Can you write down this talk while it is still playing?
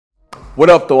What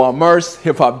up though, I'm Murs,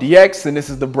 HipHopDX, and this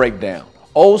is The Breakdown.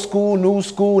 Old school, new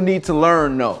school need to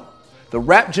learn, no. The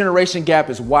rap generation gap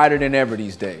is wider than ever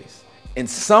these days. In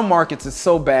some markets it's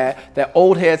so bad that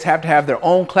old heads have to have their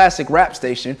own classic rap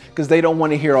station because they don't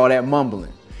want to hear all that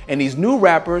mumbling. And these new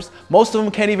rappers, most of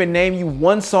them can't even name you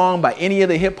one song by any of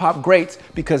the hip hop greats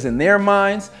because in their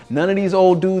minds, none of these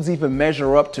old dudes even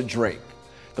measure up to Drake.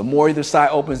 The more either side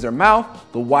opens their mouth,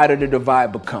 the wider the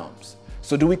divide becomes.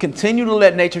 So do we continue to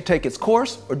let nature take its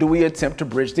course, or do we attempt to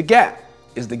bridge the gap?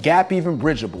 Is the gap even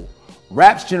bridgeable?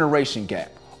 Rap's generation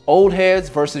gap. Old heads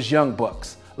versus young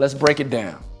bucks. Let's break it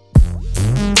down.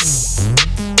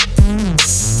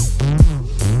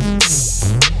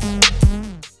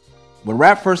 When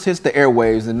rap first hits the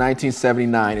airwaves in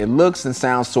 1979, it looks and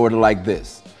sounds sort of like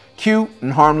this. Cute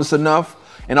and harmless enough,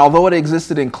 and although it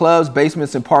existed in clubs,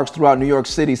 basements, and parks throughout New York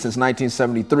City since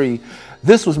 1973,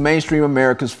 this was mainstream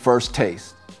America's first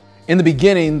taste. In the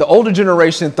beginning, the older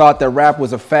generation thought that rap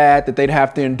was a fad that they'd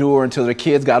have to endure until their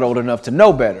kids got old enough to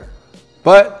know better.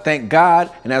 But thank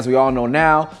God, and as we all know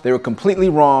now, they were completely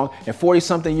wrong, and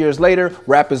 40-something years later,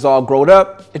 rap is all grown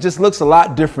up. It just looks a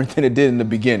lot different than it did in the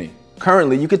beginning.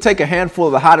 Currently, you could take a handful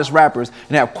of the hottest rappers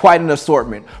and have quite an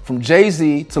assortment, from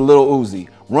Jay-Z to Lil Uzi,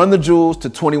 Run the Jewels to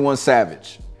 21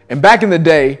 Savage. And back in the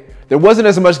day, there wasn't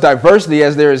as much diversity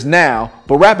as there is now,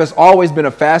 but rap has always been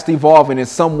a fast evolving and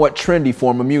somewhat trendy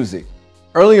form of music.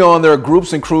 Early on, there are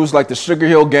groups and crews like the Sugar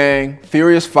Hill Gang,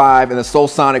 Furious 5, and the Soul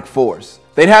Sonic Force.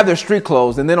 They'd have their street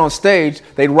clothes, and then on stage,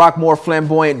 they'd rock more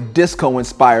flamboyant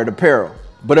disco-inspired apparel.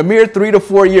 But a mere 3 to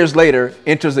 4 years later,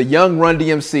 enters a young Run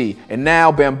DMC, and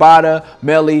now Bambaataa,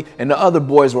 Melly, and the other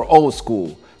boys were old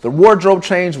school. The wardrobe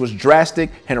change was drastic,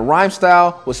 and the rhyme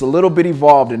style was a little bit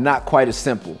evolved and not quite as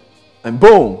simple. And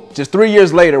boom, just 3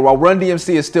 years later, while Run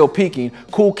DMC is still peaking,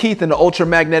 Kool Keith and the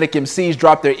Ultramagnetic MCs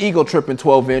dropped their Ego Trippin'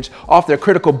 12-inch off their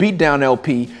Critical Beatdown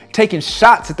LP, taking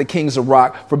shots at the Kings of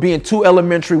Rock for being too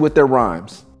elementary with their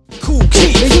rhymes. Kool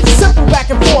Keith, they use simple back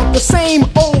and forth, the same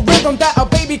old rhythm that a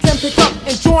baby can pick up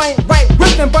and join right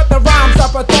with them, but the rhymes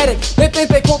are pathetic. They think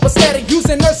they quote aesthetic,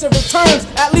 using nursery terms,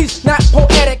 at least not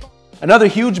poetic. Another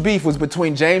huge beef was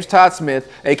between James Todd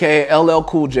Smith, aka LL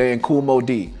Cool J, and Kool Moe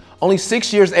Dee. Only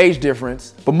 6 years age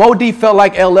difference, but Moe Dee felt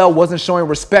like LL wasn't showing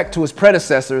respect to his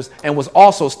predecessors and was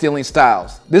also stealing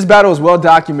styles. This battle is well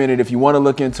documented if you want to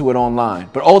look into it online,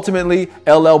 but ultimately,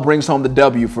 LL brings home the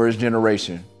W for his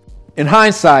generation. In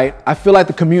hindsight, I feel like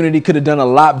the community could have done a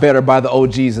lot better by the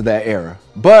OGs of that era.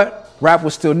 But rap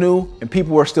was still new and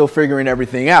people were still figuring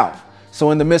everything out.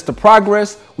 So in the midst of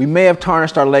progress, we may have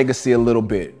tarnished our legacy a little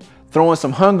bit. Throwing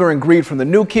some hunger and greed from the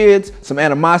new kids, some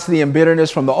animosity and bitterness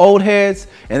from the old heads,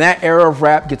 and that era of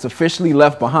rap gets officially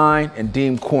left behind and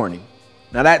deemed corny.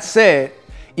 Now that said,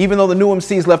 even though the new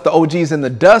MCs left the OGs in the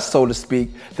dust, so to speak,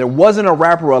 there wasn't a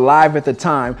rapper alive at the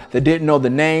time that didn't know the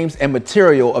names and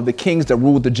material of the kings that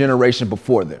ruled the generation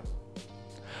before them.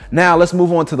 Now let's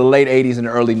move on to the late 80s and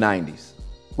early 90s.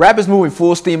 Rap is moving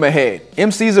full steam ahead.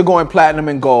 MCs are going platinum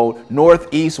and gold,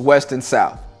 north, east, west, and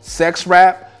south. Sex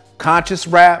rap, conscious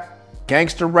rap,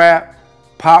 gangster rap,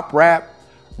 pop rap,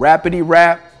 rapidy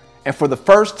rap, and for the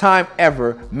first time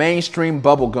ever, mainstream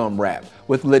bubblegum rap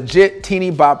with legit teeny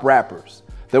bop rappers.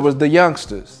 There was the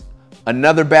Youngsters,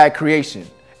 Another Bad Creation,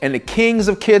 and the kings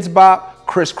of Kids Bop,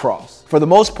 Crisscross. For the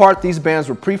most part, these bands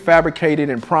were prefabricated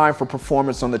and primed for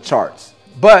performance on the charts.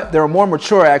 But there were more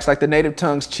mature acts like the Native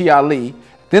Tongues' Chi Ali.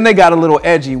 Then they got a little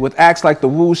edgy with acts like the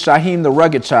Wu's Shaheem the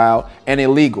Rugged Child and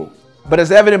Illegal. But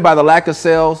as evident by the lack of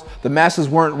sales, the masses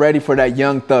weren't ready for that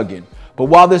young thuggin'. But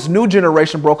while this new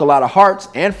generation broke a lot of hearts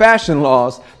and fashion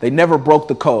laws, they never broke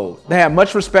the code. They had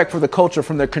much respect for the culture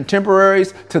from their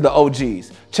contemporaries to the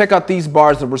OGs. Check out these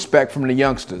bars of respect from the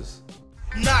Youngsters.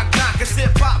 Knock, knock, it's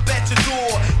hip-hop at your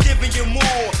door, giving you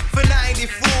more for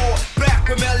 94. Back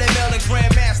with Melly Mel and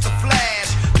Grandmaster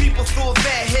Flash. People thought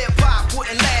that hip-hop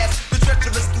wouldn't last. The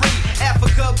treacherous 3,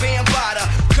 Africa, Bambaataa,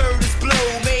 Curtis Blow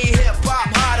made hip-hop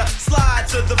hotter. Slide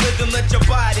to the rhythm, let your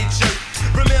body jerk.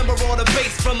 Remember all the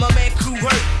bass from my man Kool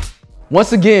Hurt.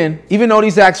 Once again, even though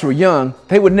these acts were young,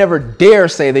 they would never dare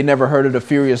say they never heard of the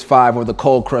Furious 5 or the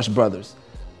Cold Crush Brothers.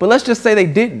 But let's just say they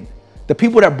didn't. The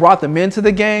people that brought them into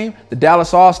the game, the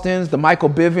Dallas Austins, the Michael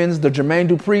Bivins, the Jermaine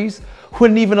Dupri's,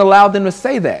 wouldn't even allow them to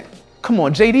say that. Come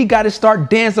on, JD got to start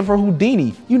dancing for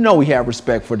Houdini. You know he had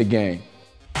respect for the game.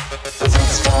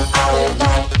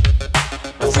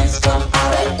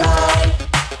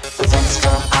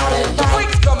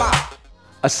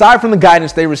 Aside from the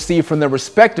guidance they received from their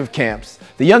respective camps,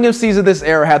 the young MCs of this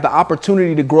era had the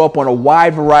opportunity to grow up on a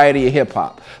wide variety of hip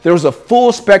hop. There was a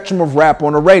full spectrum of rap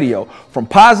on the radio, from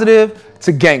positive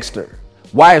to gangster.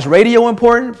 Why is radio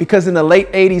important? Because in the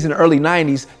late 80s and early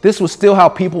 90s, this was still how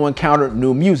people encountered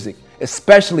new music,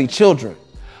 especially children.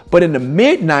 But in the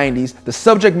mid 90s, the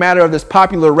subject matter of this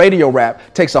popular radio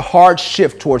rap takes a hard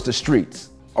shift towards the streets.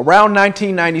 Around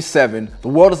 1997, the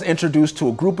world is introduced to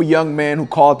a group of young men who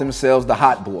called themselves the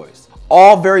Hot Boys.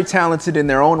 All very talented in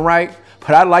their own right,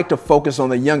 but I'd like to focus on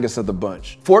the youngest of the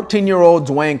bunch. 14-year-old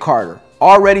Dwayne Carter,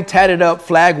 already tatted up,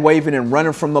 flag waving and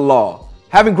running from the law.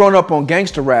 Having grown up on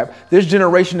gangster rap, this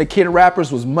generation of kid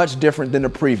rappers was much different than the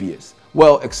previous.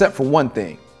 Well, except for one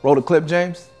thing. Roll the clip,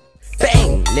 James.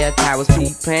 Bang! Left towers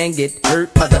keep playing, get hurt.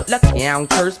 For the lucky I don't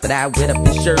curse, but I wet up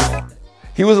his shirt.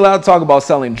 He was allowed to talk about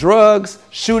selling drugs,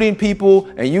 shooting people,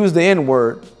 and use the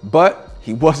N-word, but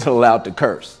he wasn't allowed to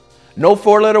curse. No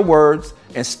four-letter words,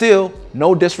 and still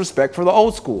no disrespect for the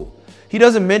old school. He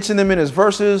doesn't mention them in his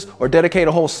verses or dedicate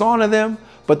a whole song to them,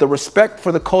 but the respect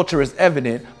for the culture is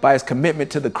evident by his commitment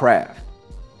to the craft.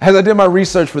 As I did my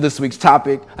research for this week's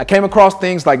topic, I came across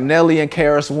things like Nelly and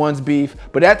KRS-One's beef,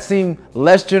 but that seemed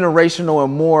less generational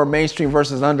and more mainstream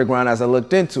versus underground as I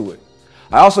looked into it.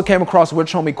 I also came across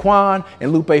Rich Homie Quan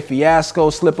and Lupe Fiasco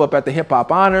slip up at the Hip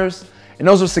Hop Honors, and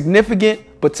those were significant,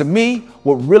 but to me,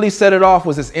 what really set it off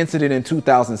was this incident in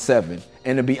 2007,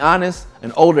 and to be honest,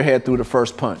 an older head threw the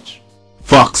first punch.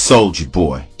 Fuck Soulja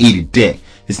Boy, eat a dick.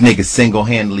 This nigga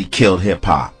single-handedly killed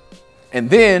hip-hop. And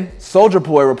then Soulja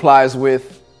Boy replies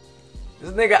with,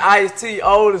 "This nigga Ice-T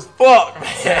old as fuck,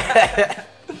 man."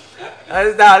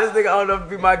 This nigga old enough to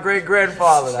be my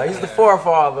great-grandfather now. He's the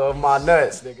forefather of my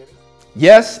nuts, nigga.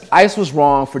 Yes, Ice was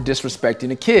wrong for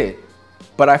disrespecting a kid,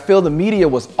 but I feel the media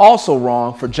was also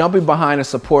wrong for jumping behind and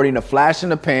supporting a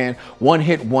flash-in-the-pan,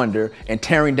 one-hit wonder and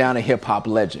tearing down a hip-hop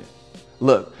legend.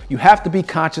 Look, you have to be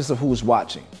conscious of who's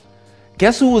watching.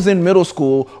 Guess who was in middle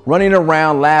school running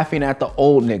around laughing at the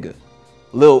old nigga?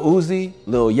 Lil Uzi,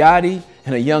 Lil Yachty,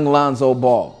 and a young Lonzo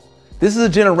Ball. This is a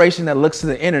generation that looks to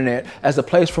the internet as a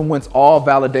place from whence all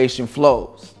validation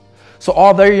flows. So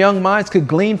all their young minds could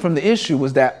glean from the issue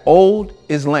was that old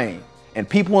is lame, and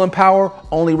people in power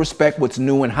only respect what's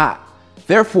new and hot.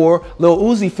 Therefore, Lil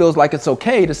Uzi feels like it's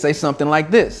okay to say something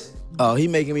like this. Oh, he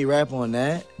making me rap on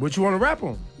that? What you want to rap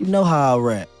on? You know how I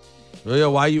rap.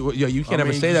 Yo, why you can't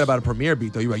ever say that about a premiere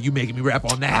beat though. You're like, you making me rap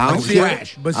on that. I don't care.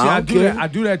 Trash. But see, I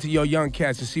do that to your young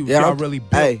cats to see what y'all really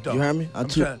built. Hey, though. you heard me? I'm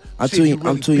too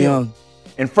really young.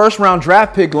 And first-round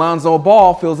draft pick Lonzo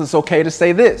Ball feels it's okay to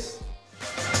say this.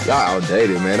 Y'all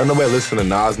outdated, man. Don't nobody listen to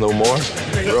Nas no more.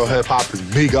 Real hip-hop is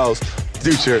Migos,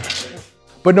 Future.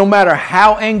 But no matter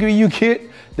how angry you get,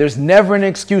 there's never an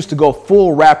excuse to go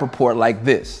full rap report like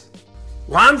this.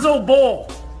 Lonzo Ball,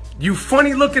 you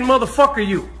funny-looking motherfucker,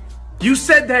 you. You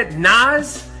said that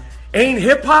Nas ain't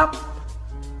hip-hop?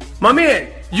 My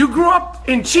man, you grew up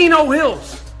in Chino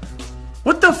Hills.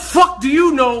 What the fuck do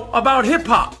you know about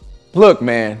hip-hop? Look,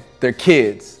 man, they're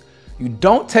kids. You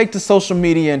don't take to social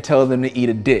media and tell them to eat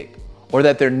a dick or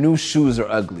that their new shoes are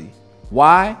ugly.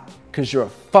 Why? Because you're a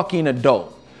fucking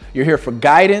adult. You're here for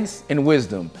guidance and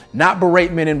wisdom, not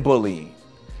beratement and bullying.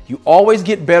 You always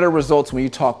get better results when you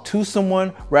talk to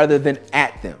someone rather than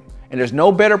at them. And there's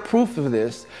no better proof of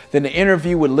this than the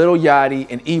interview with Lil Yachty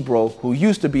and Ebro, who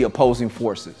used to be opposing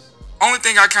forces. Only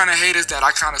thing I kind of hate is that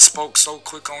I kind of spoke so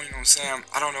quick on, you know what I'm saying?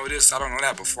 I don't know this, I don't know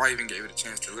that before I even gave it a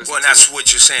chance to listen. Well, that's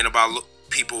what you're saying about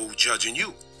people judging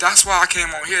you. That's why I came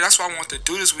on here. That's why I wanted to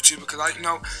do this with you because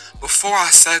before I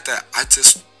said that, I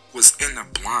just was in the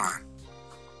blind.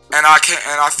 And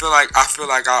I feel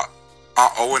like I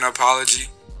owe an apology.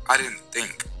 I didn't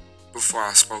think before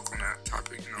I spoke on that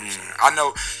topic, you know what I'm saying? I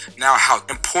know now how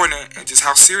important and just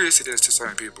how serious it is to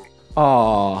certain people.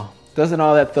 Aw, doesn't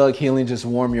all that thug healing just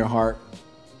warm your heart?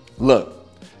 Look,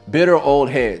 bitter old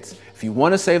heads, if you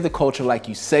want to save the culture like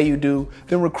you say you do,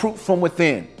 then recruit from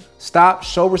within. Stop,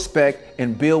 show respect,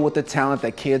 and build with the talent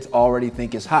that kids already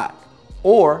think is hot.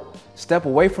 Or step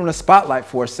away from the spotlight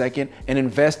for a second and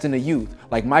invest in the youth,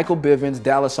 like Michael Bivins,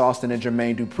 Dallas Austin, and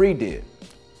Jermaine Dupri did.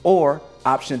 Or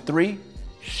option 3,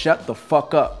 shut the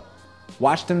fuck up.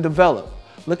 Watch them develop.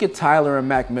 Look at Tyler and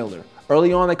Mac Miller.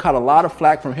 Early on, they caught a lot of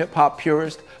flack from hip-hop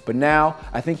purists, but now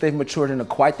I think they've matured into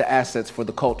quite the assets for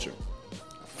the culture.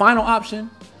 Final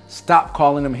option, stop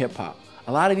calling them hip-hop.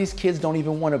 A lot of these kids don't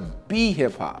even want to be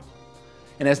hip-hop.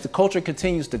 And as the culture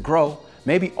continues to grow,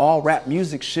 maybe all rap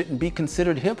music shouldn't be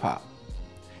considered hip-hop.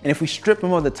 And if we strip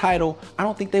them of the title, I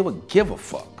don't think they would give a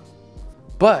fuck.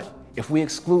 But if we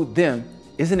exclude them,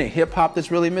 isn't it hip-hop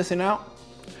that's really missing out?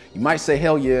 You might say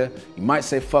hell yeah, you might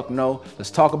say fuck no. Let's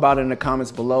talk about it in the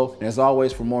comments below. And as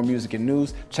always, for more music and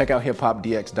news, check out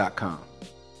HipHopDX.com.